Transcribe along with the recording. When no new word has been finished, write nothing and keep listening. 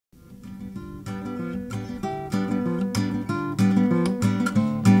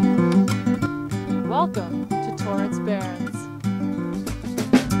Welcome to Torrance Barrens.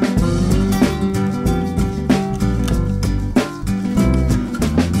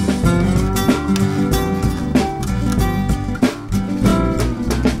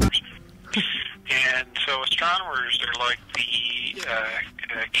 And so astronomers are like the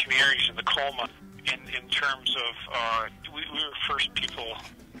canaries in the coal mine in terms of, we were first people,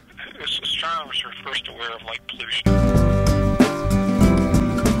 astronomers were first aware of light pollution.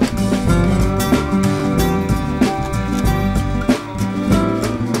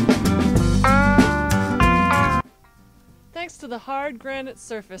 Thanks to the hard granite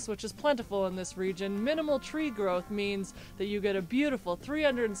surface, which is plentiful in this region, minimal tree growth means that you get a beautiful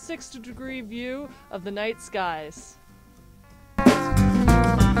 360-degree view of the night skies.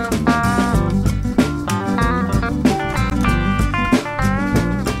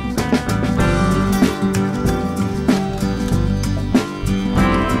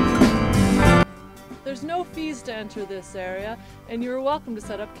 There's no fees to enter this area, and you are welcome to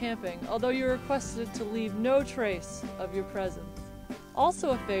set up camping, although you're requested to leave no trace of your presence. Also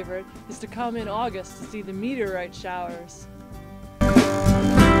a favorite is to come in August to see the meteorite showers.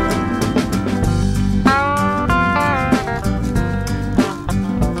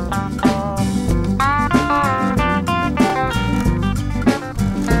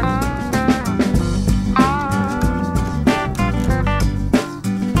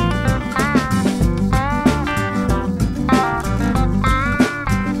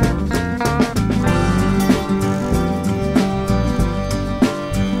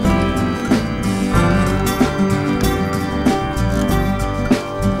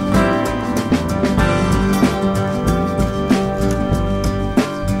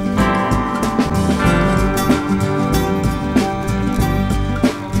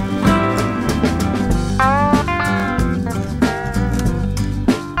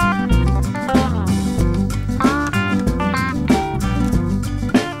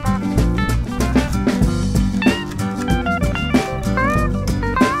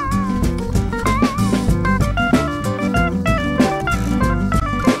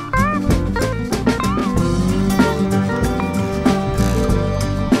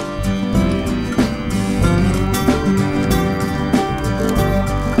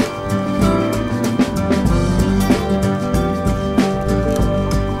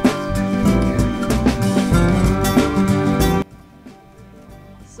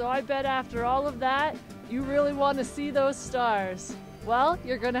 So I bet after all of that, you really want to see those stars. Well,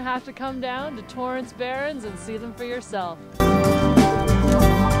 you're going to have to come down to Torrance Barrens and see them for yourself.